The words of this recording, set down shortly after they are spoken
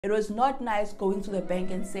It was not nice going to the bank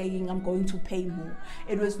and saying I'm going to pay more.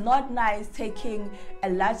 It was not nice taking a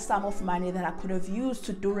large sum of money that I could have used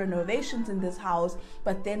to do renovations in this house,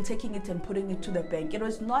 but then taking it and putting it to the bank. It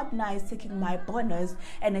was not nice taking my bonus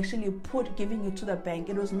and actually giving it to the bank.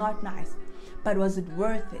 It was not nice. But was it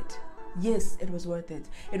worth it? Yes, it was worth it.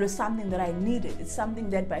 It was something that I needed. It's something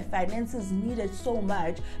that my finances needed so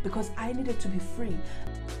much because I needed to be free.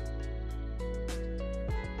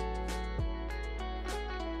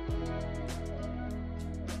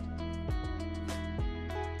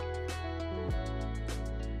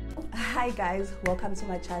 Hi guys, welcome to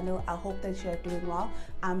my channel. I hope that you are doing well.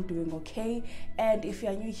 I'm doing okay. And if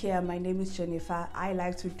you're new here, my name is Jennifer. I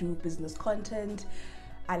like to do business content.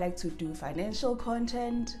 I like to do financial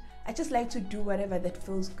content. I just like to do whatever that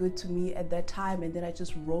feels good to me at that time, and then I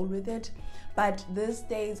just roll with it. But these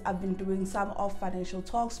days I've been doing some of financial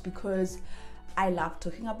talks because I love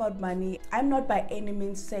talking about money. I'm not by any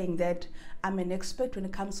means saying that I'm an expert when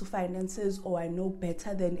it comes to finances or I know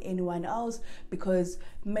better than anyone else, because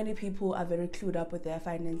many people are very clued up with their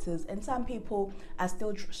finances and some people are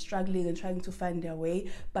still struggling and trying to find their way.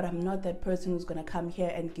 But I'm not that person who's going to come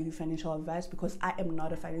here and give you financial advice, because I am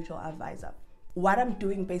not a financial advisor. What I'm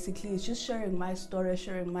doing basically is just sharing my story,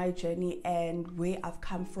 sharing my journey and where I've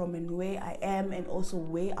come from and where I am, and also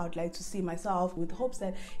where I would like to see myself, with hopes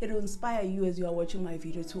that it will inspire you as you are watching my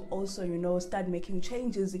video to also, start making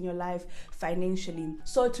changes in your life financially.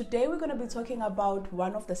 So today we're going to be talking about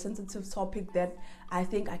one of the sensitive topics that I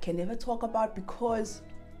think I can never talk about, because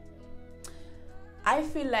I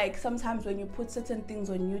feel like sometimes when you put certain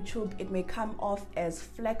things on YouTube, it may come off as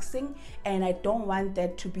flexing, and I don't want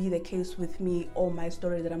that to be the case with me or my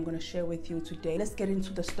story that I'm going to share with you today. Let's get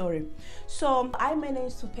into the story. So I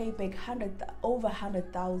managed to pay back over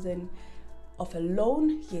 100,000 of a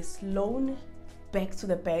loan, loan back to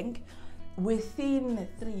the bank within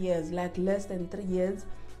 3 years, like less than 3 years.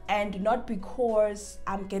 And not because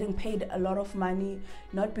I'm getting paid a lot of money,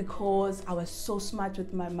 not because I was so smart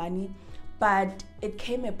with my money, but it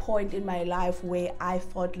came a point in my life where I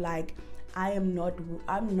felt like I'm not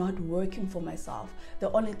working for myself.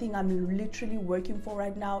 The only thing I'm literally working for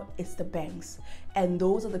right now is the banks. And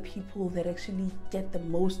those are the people that actually get the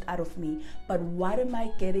most out of me. But what am I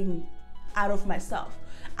getting out of myself?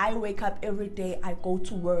 I wake up every day, I go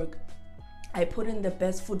to work, I put in the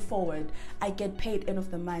best foot forward, I get paid end of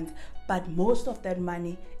the month, but most of that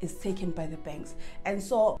money is taken by the banks. And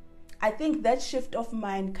so I think that shift of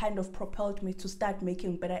mind kind of propelled me to start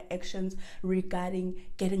making better actions regarding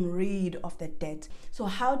getting rid of the debt. So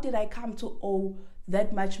how did I come to owe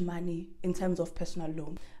that much money in terms of personal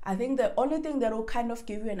loan? I think the only thing that will kind of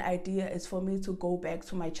give you an idea is for me to go back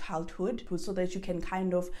to my childhood, so that you can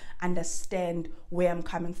kind of understand where I'm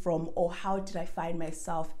coming from, or how did I find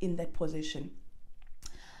myself in that position.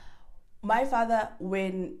 My father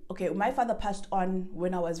passed on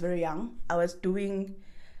when I was very young. I was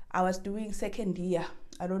doing second year.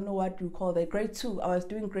 I don't know what you call that, grade 2. I was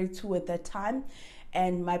doing grade 2 at that time,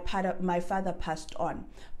 and my father passed on.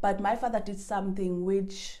 But my father did something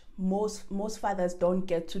which most fathers don't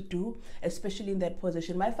get to do, especially in that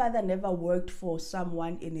position. My father never worked for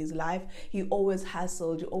someone in his life. He always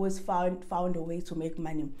hustled. He always found a way to make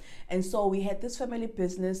money. And so we had this family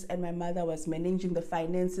business, and my mother was managing the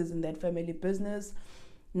finances in that family business.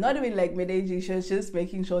 Not even like managing, she was just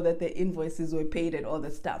making sure that the invoices were paid and all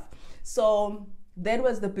that stuff. So that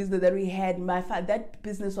was the business that we had. That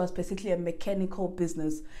business was basically a mechanical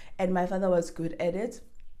business, and my father was good at it.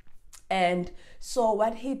 And so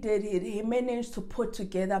what he did, he managed to put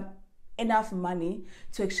together enough money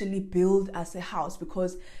to actually build us a house,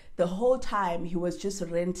 because the whole time he was just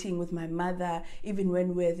renting with my mother. Even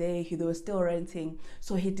when we were there, they were still renting.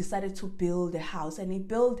 So he decided to build a house, and he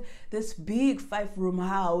built this big 5-room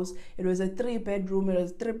house. It was a 3-bedroom. It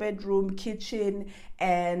was 3-bedroom, kitchen,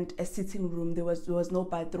 and a sitting room. There was no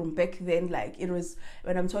bathroom back then. Like, it was,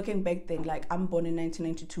 when I'm talking back then, like, I'm born in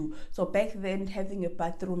 1992. So back then, having a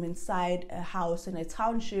bathroom inside a house in a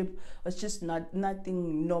township was just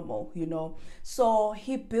nothing normal, So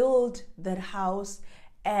he built that house,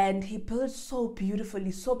 and he built so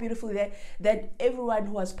beautifully that everyone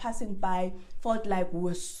who was passing by felt like we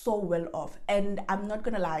were so well off. And I'm not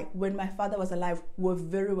gonna lie, when my father was alive, we were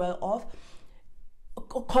very well off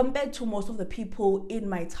compared to most of the people in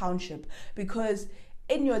my township. Because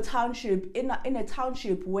in your township, in a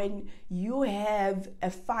township, when you have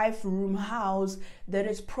a 5-room house that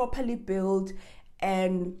is properly built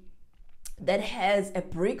and that has a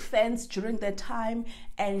brick fence during that time,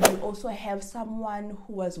 and you also have someone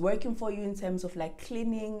who was working for you in terms of like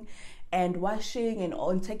cleaning and washing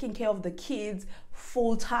and taking care of the kids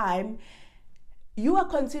full time, you are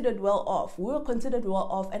considered well off. We were considered well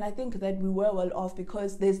off, and I think that we were well off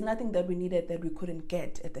because there's nothing that we needed that we couldn't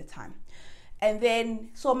get at the time. And then,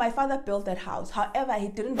 so my father built that house. However, he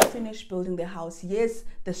didn't finish building the house. Yes,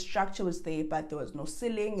 the structure was there, but there was no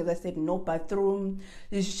ceiling. As I said, no bathroom.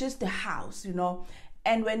 It's just a house, you know.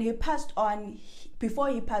 And when he passed on, before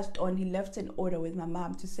he passed on, he left an order with my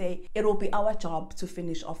mom to say, it will be our job to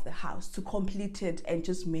finish off the house, to complete it and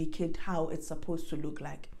just make it how it's supposed to look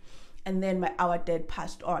like. And then our dad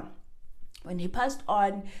passed on. When he passed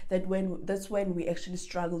on, that's when we actually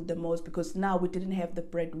struggled the most, because now we didn't have the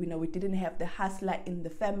breadwinner, we didn't have the hustler in the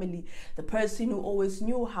family, the person who always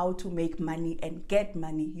knew how to make money and get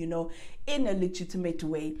money, you know, in a legitimate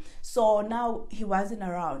way. So now he wasn't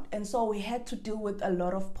around, and so we had to deal with a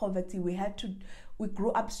lot of poverty. We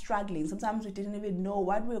grew up struggling. Sometimes we didn't even know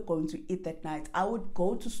what we were going to eat that night. I would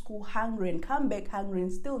go to school hungry and come back hungry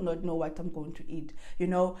and still not know what I'm going to eat, you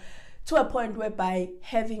know, to a point whereby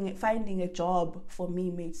finding a job for me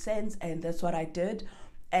made sense, and that's what I did.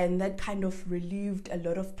 And that kind of relieved a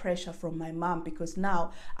lot of pressure from my mom, because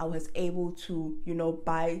now I was able to, you know,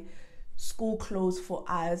 buy school clothes for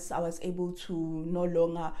us. I was able to no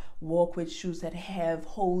longer walk with shoes that have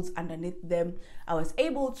holes underneath them. I was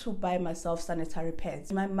able to buy myself sanitary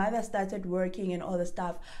pads. My mother started working and all the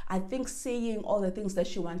stuff. I think seeing all the things that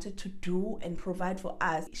she wanted to do and provide for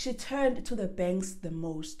us, she turned to the banks the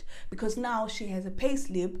most, because now she has a pay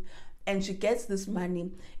slip and she gets this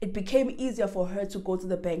money. It became easier for her to go to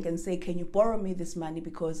the bank and say, can you borrow me this money?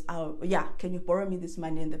 Because can you borrow me this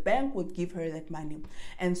money? And the bank would give her that money.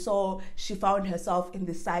 And so she found herself in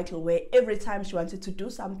this cycle where every time she wanted to do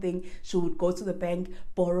something, she would go to the bank,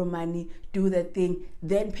 borrow money, do that thing,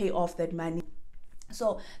 then pay off that money.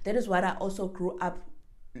 So that is what I also grew up,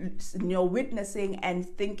 you know, witnessing and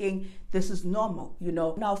thinking this is normal, you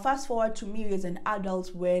know. Now fast forward to me as an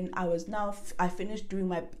adult, when I finished doing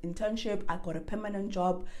my internship, I got a permanent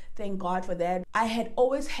job, thank God for that. I had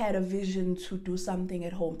always had a vision to do something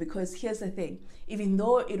at home, because here's the thing, even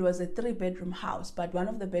though it was a 3-bedroom house, but one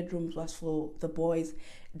of the bedrooms was for the boys,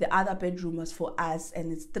 the other bedroom was for us,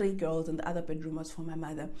 and it's 3 girls, and the other bedroom was for my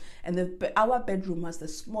mother, and our bedroom was the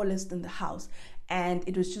smallest in the house, and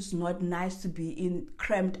it was just not nice to be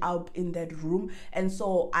cramped out in that room. And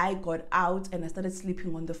so I got out and I started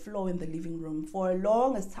sleeping on the floor in the living room for a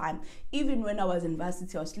longest time. Even when I was in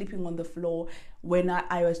varsity, I was sleeping on the floor. When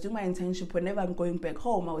I was doing my internship, whenever I'm going back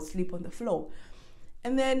home, I would sleep on the floor.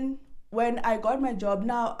 And then when I got my job,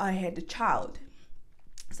 now I had a child.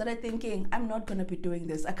 I started thinking, I'm not going to be doing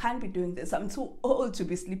this. I can't be doing this. I'm too old to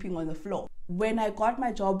be sleeping on the floor. When I got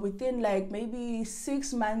my job, within like maybe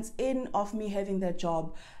 6 months in of me having that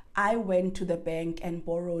job, I went to the bank and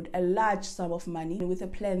borrowed a large sum of money with a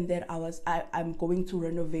plan that I'm going to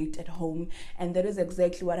renovate at home. And that is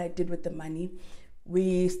exactly what I did with the money.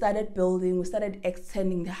 We started building, we started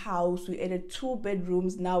extending the house. We added 2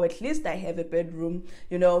 bedrooms. Now at least I have a bedroom,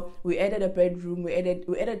 you know. We added a bedroom, we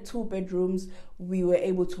added 2 bedrooms. We were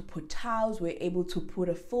able to put tiles, we were able to put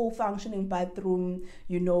a full functioning bathroom,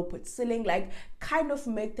 you know, put ceiling, like kind of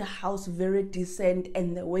make the house very decent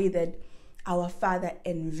in the way that our father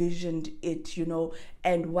envisioned it, you know,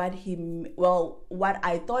 and what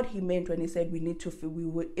I thought he meant when he said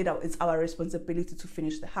it's our responsibility to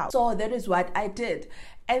finish the house. So that is what I did.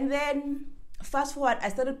 And then fast forward, I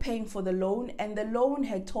started paying for the loan, and the loan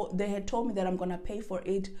they had told me that I'm gonna pay for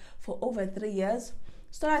it for over 3 years.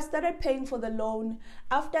 So I started paying for the loan.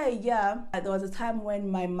 After a year, there was a time when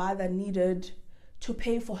my mother needed to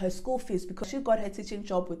pay for her school fees, because she got her teaching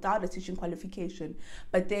job without a teaching qualification.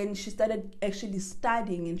 But then she started actually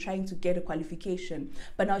studying and trying to get a qualification.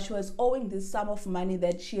 But now she was owing this sum of money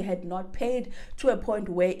that she had not paid, to a point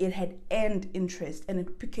where it had earned interest, and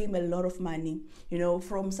it became a lot of money, you know,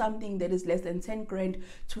 from something that is less than 10 grand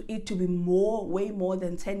to it to be way more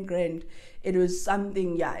than 10 grand. It was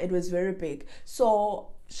something, it was very big. So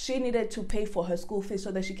she needed to pay for her school fees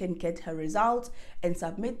so that she can get her results and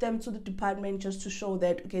submit them to the department, just to show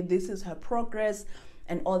that, okay, this is her progress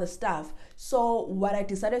and all the stuff. So what I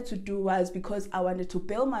decided to do was, because I wanted to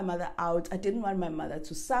bail my mother out, I didn't want my mother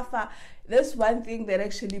to suffer. That's one thing that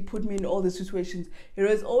actually put me in all the situations. It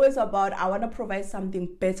was always about, I want to provide something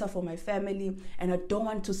better for my family, and I don't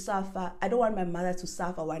want to suffer. I don't want my mother to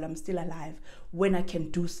suffer while I'm still alive, when I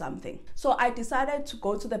can do something. So I decided to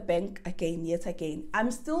go to the bank yet again.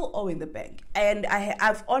 I'm still owing the bank, and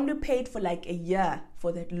I've only paid for like a year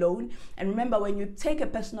for that loan. And remember, when you take a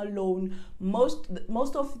personal loan, most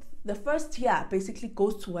of the first year basically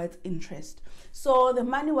goes towards interest. So the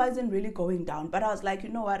money wasn't really going down, but I was like, you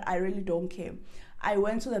know what, I really don't care. I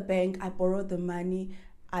went to the bank, I borrowed the money,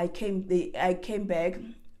 I came back.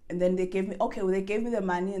 And then they gave me, okay, well, they gave me the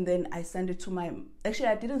money, and then I sent it to actually,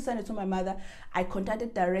 I didn't send it to my mother. I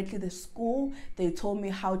contacted directly the school. They told me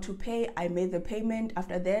how to pay. I made the payment.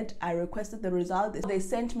 After that, I requested the result. They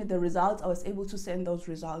sent me the results. I was able to send those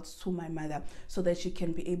results to my mother so that she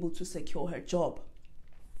can be able to secure her job.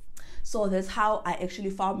 So that's how I actually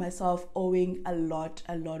found myself owing a lot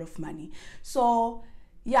of money. So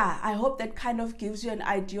yeah, I hope that kind of gives you an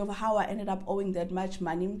idea of how I ended up owing that much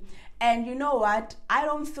money. And you know what? I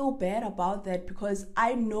don't feel bad about that because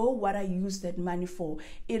I know what I used that money for.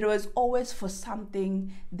 It was always for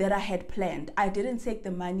something that I had planned. I didn't take the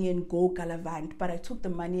money and go gallivant, but I took the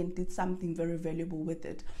money and did something very valuable with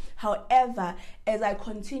it. However, as I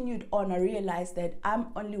continued on, I realized that I'm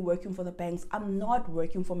only working for the banks. I'm not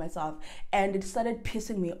working for myself. And it started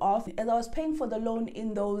pissing me off. As I was paying for the loan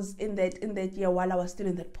in that year while I was still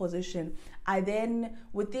in that position, I then,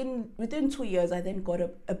 within 2 years, I then got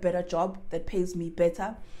a better job that pays me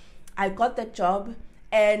better. I got that job,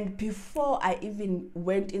 and before I even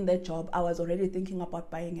went in that job, I was already thinking about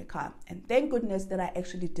buying a car. And thank goodness that I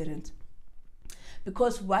actually didn't.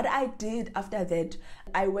 Because what I did after that,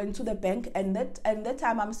 I went to the bank, and that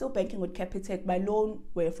time I'm still banking with Capitec. My loan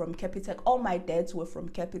were from Capitec. All my debts were from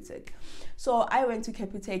Capitec. So I went to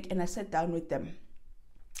Capitec and I sat down with them.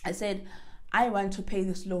 I said, I want to pay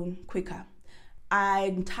this loan quicker.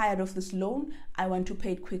 I'm tired of this loan. I want to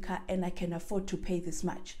pay it quicker, and I can afford to pay this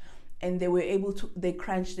much. And they were able to, they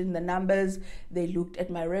crunched in the numbers. They looked at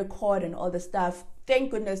my record and all the stuff.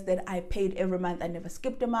 Thank goodness that I paid every month. I never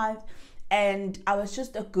skipped a month. And I was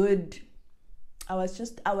a good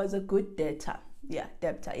debtor. Yeah,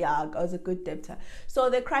 I was a good debtor. So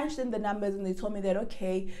they crunched in the numbers and they told me that,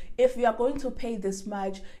 okay, if you are going to pay this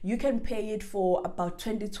much, you can pay it for about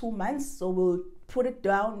 22 months. So we'll put it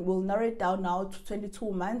down, we'll narrow it down now to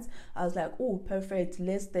 22 months. I was like, oh, perfect,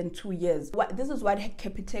 less than 2 years. This is what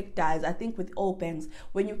Capitec does, I think, with all banks.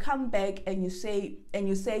 When you come back and you say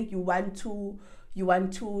you want to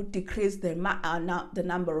decrease the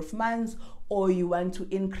number of months, or you want to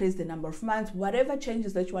increase the number of months, whatever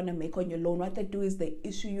changes that you want to make on your loan, what they do is they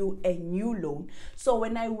issue you a new loan. So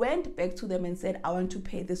when I went back to them and said, I want to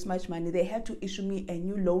pay this much money, they had to issue me a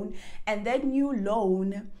new loan. And that new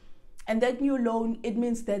loan, it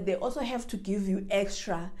means that they also have to give you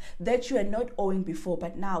extra that you are not owing before,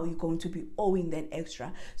 but now you're going to be owing that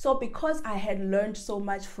extra. So because I had learned so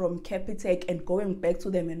much from Capitec and going back to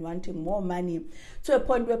them and wanting more money, to a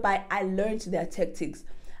point whereby I learned their tactics.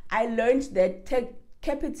 I learned that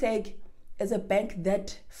Capitec is a bank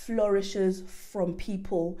that flourishes from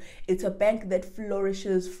people. It's a bank that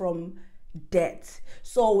flourishes from debt.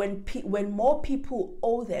 So when more people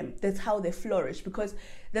owe them, that's how they flourish. Because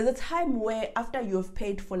there's a time where after you've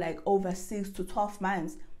paid for like over 6 to 12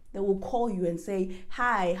 months, they will call you and say,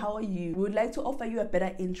 hi, how are you? We would like to offer you a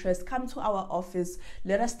better interest. Come to our office.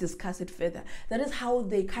 Let us discuss it further. That is how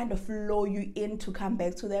they kind of lure you in to come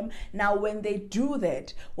back to them. Now, when they do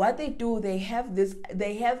that, what they do, they have this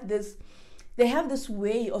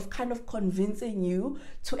way of kind of convincing you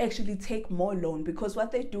to actually take more loan. Because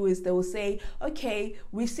what they do is they will say, okay,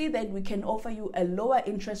 we see that we can offer you a lower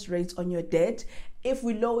interest rate on your debt. If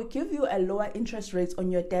we give you a lower interest rate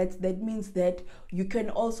on your debt, that means that you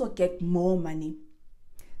can also get more money.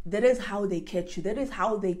 That is how they catch you. That is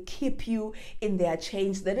how they keep you in their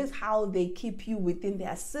chains. That is how they keep you within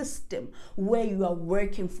their system where you are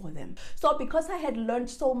working for them. So because I had learned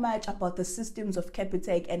so much about the systems of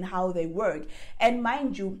Capitec and how they work, and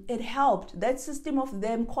mind you, it helped. That system of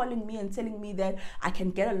them calling me and telling me that I can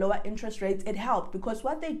get a lower interest rate, it helped. Because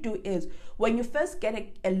what they do is, when you first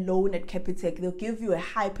get a loan at Capitec, they'll give you a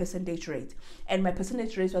high percentage rate. And my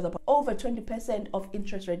percentage rate was about over 20% of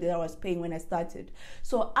interest rate that I was paying when I started.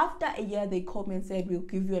 So after a year, they called me and said, we'll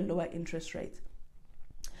give you a lower interest rate.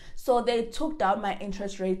 So they took down my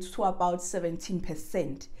interest rate to about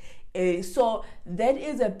 17%. So that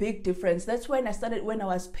is a big difference. That's when I started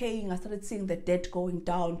seeing the debt going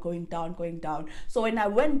down. So when I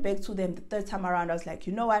went back to them the third time around, I was like,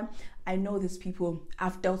 you know what? I know these people.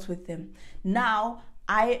 I've dealt with them. Now,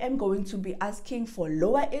 I am going to be asking for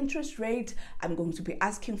lower interest rate. I'm going to be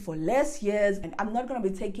asking for less years, and I'm not going to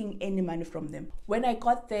be taking any money from them. When I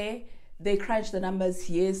got there, they crunched the numbers,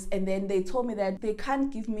 yes, and then they told me that they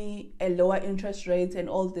can't give me a lower interest rate and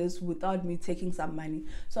all this without me taking some money.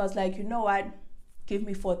 So I was like, you know what? Give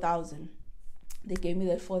me 4,000. They gave me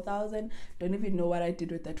that 4,000. Don't even know what I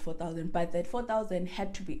did with that 4,000, but that 4,000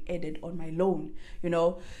 had to be added on my loan,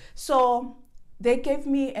 So they gave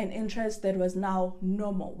me an interest that was now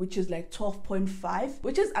normal, which is like 12.5,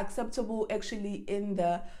 which is acceptable actually in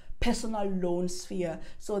the personal loan sphere.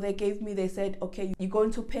 So they said, okay, you're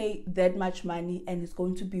going to pay that much money and it's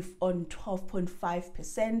going to be on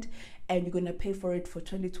 12.5%, and you're going to pay for it for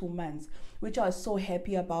 22 months, which I was so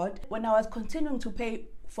happy about. When I was continuing to pay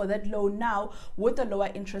for that loan now, with the lower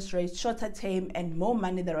interest rates, shorter term, and more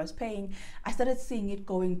money that I was paying, I started seeing it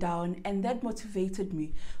going down, and that motivated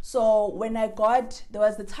me. So when there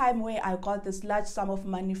was the time where I got this large sum of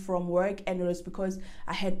money from work, and it was because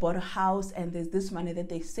I had bought a house, and there's this money that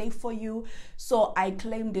they save for you. So I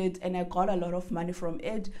claimed it, and I got a lot of money from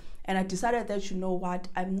it, and I decided that, you know what,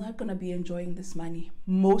 I'm not gonna be enjoying this money.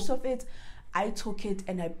 Most of it, I took it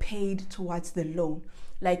and I paid towards the loan,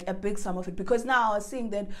 like a big sum of it, because now I was seeing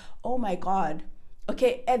that, oh my God,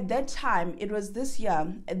 okay, at that time, it was this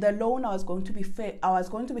year, the loan I was going to be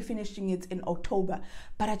finishing it in October,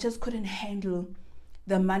 but I just couldn't handle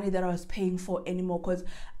the money that I was paying for anymore, because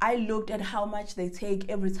I looked at how much they take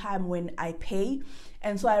every time when I pay.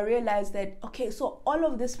 And so I realized that, okay, so all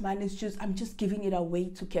of this money is I'm just giving it away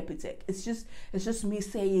to Capitec. It's just me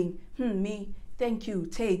saying, thank you,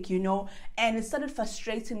 take, and it started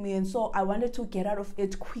frustrating me. And so I wanted to get out of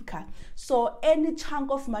it quicker. So any chunk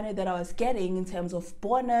of money that I was getting in terms of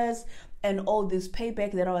bonus and all this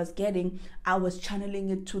payback that I was getting, I was channeling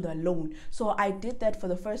it to the loan. So I did that for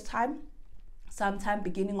the first time. Sometime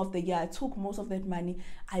beginning of the year, I took most of that money,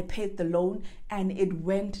 I paid the loan, and it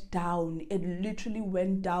went down. It literally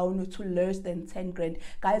went down to less than 10 grand.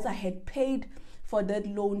 Guys, I had paid for that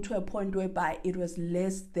loan to a point whereby it was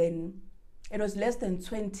less than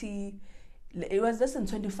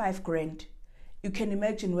 25 grand. You can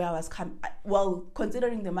imagine where I was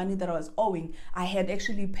considering the money that I was owing, I had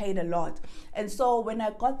actually paid a lot. And so when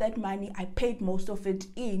I got that money, I paid most of it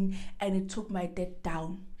in, and it took my debt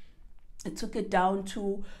down. It took it down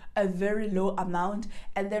to a very low amount.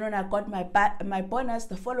 And then when I got my bonus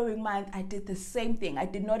the following month, I did the same thing. I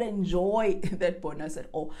did not enjoy that bonus at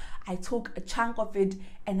all. I took a chunk of it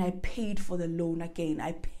and I paid for the loan again.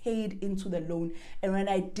 I paid into the loan. And when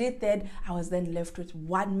I did that, I was then left with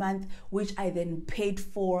 1 month, which I then paid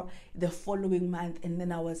for the following month. And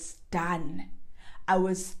then I was done. I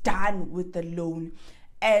was done with the loan.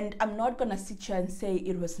 And I'm not going to sit here and say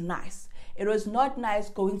it was nice. It was not nice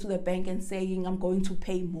going to the bank and saying I'm going to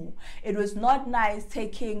pay more. It was not nice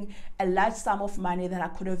taking a large sum of money that I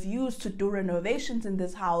could have used to do renovations in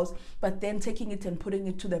this house, but then taking it and putting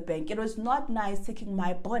it to the bank. It was not nice taking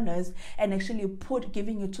my bonus and actually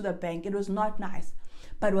giving it to the bank. It was not nice.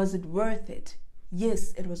 But was it worth it?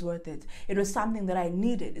 Yes, it was worth it. It was something that I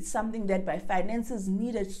needed. It's something that my finances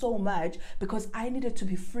needed so much, because I needed to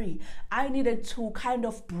be free. I needed to kind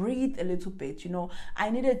of breathe a little bit, I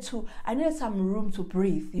needed some room to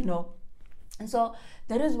breathe, And so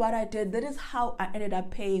that is what I did. That is how I ended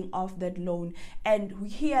up paying off that loan.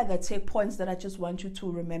 And here are the take points that I just want you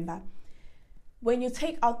to remember. When you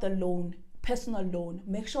take out the loan, personal loan,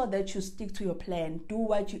 make sure that you stick to your plan. Do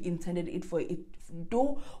what you intended it for.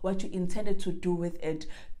 Do what you intended to do with it.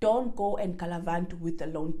 Don't go and galavant with the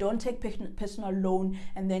loan. Don't take personal loan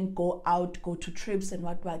and then go to trips and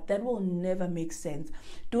what. That will never make sense.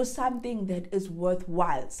 Do something that is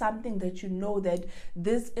worthwhile, something that you know that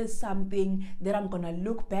this is something that I'm gonna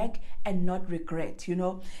look back and not regret,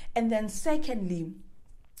 And then secondly,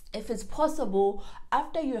 if it's possible,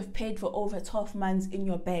 after you have paid for over 12 months in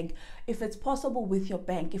your bank, if it's possible with your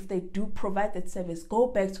bank, if they do provide that service, go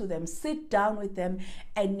back to them, sit down with them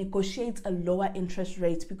and negotiate a lower interest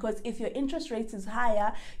rate. Because if your interest rate is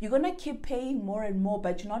higher, you're going to keep paying more and more,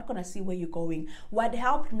 but you're not going to see where you're going. What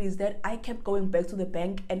helped me is that I kept going back to the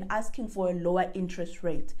bank and asking for a lower interest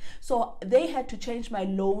rate. So they had to change my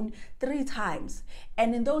loan 3 times.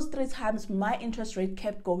 And in those 3 times, my interest rate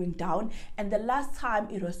kept going down. And the last time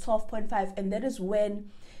it was 12.5, and that is when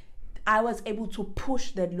I was able to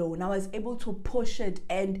push that loan. I was able to push it,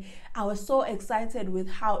 and I was so excited with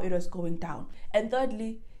how it was going down. And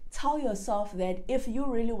thirdly, tell yourself that if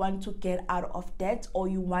you really want to get out of debt, or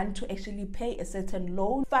you want to actually pay a certain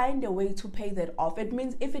loan, find a way to pay that off.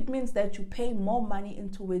 If it means that you pay more money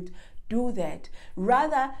into it, do that.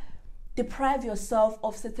 Rather, deprive yourself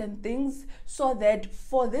of certain things so that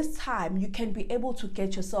for this time you can be able to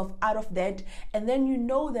get yourself out of debt. And then you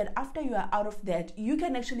know that after you are out of debt, you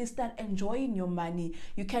can actually start enjoying your money.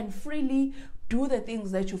 You can freely do the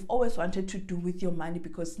things that you've always wanted to do with your money,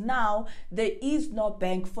 because now there is no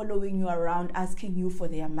bank following you around asking you for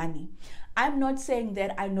their money. I'm not saying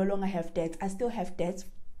that I no longer have debt. I still have debts.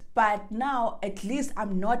 But now at least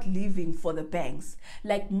I'm not living for the banks.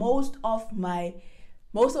 Like most of my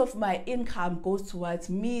income goes towards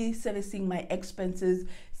me servicing my expenses,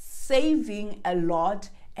 saving a lot,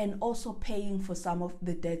 and also paying for some of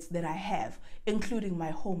the debts that I have, including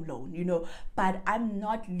my home loan, you know, but I'm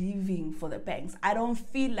not living for the banks. I don't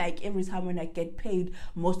feel like every time when I get paid,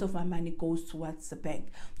 most of my money goes towards the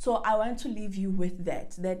bank. So I want to leave you with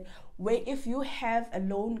that where if you have a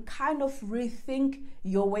loan, kind of rethink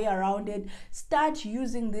your way around it. Start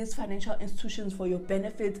using these financial institutions for your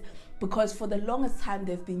benefit, because for the longest time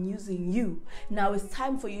they've been using you. Now it's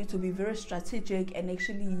time for you to be very strategic and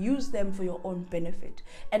actually use them for your own benefit,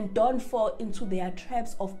 and don't fall into their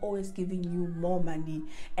traps of always giving you more money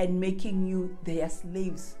and making you their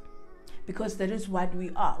slaves, because that is what we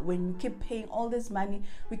are. When we keep paying all this money,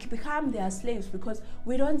 we become their slaves, because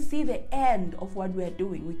we don't see the end of what we are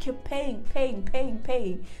doing. We keep paying.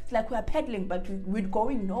 It's like we are pedaling, but we're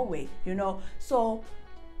going nowhere, you know. So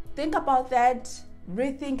think about that,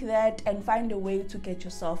 rethink that, and find a way to get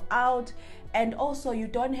yourself out. And also, you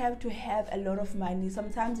don't have to have a lot of money.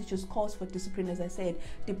 Sometimes it just calls for discipline, as I said,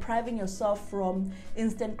 depriving yourself from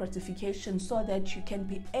instant gratification so that you can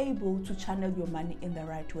be able to channel your money in the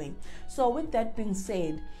right way. So with that being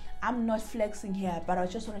said, I'm not flexing here, but I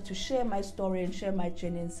just wanted to share my story and share my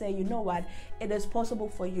journey and say, you know what, it is possible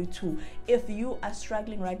for you too. If you are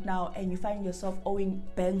struggling right now and you find yourself owing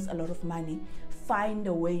banks a lot of money, find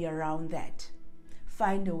a way around that.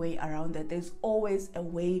 Find a way around that. There's always a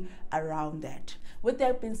way around that. With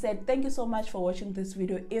that being said, thank you so much for watching this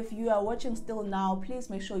video. If you are watching still now, please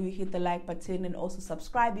make sure you hit the like button and also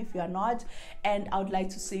subscribe if you are not. And I would like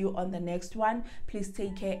to see you on the next one. Please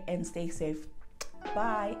take care and stay safe.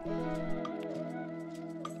 Bye.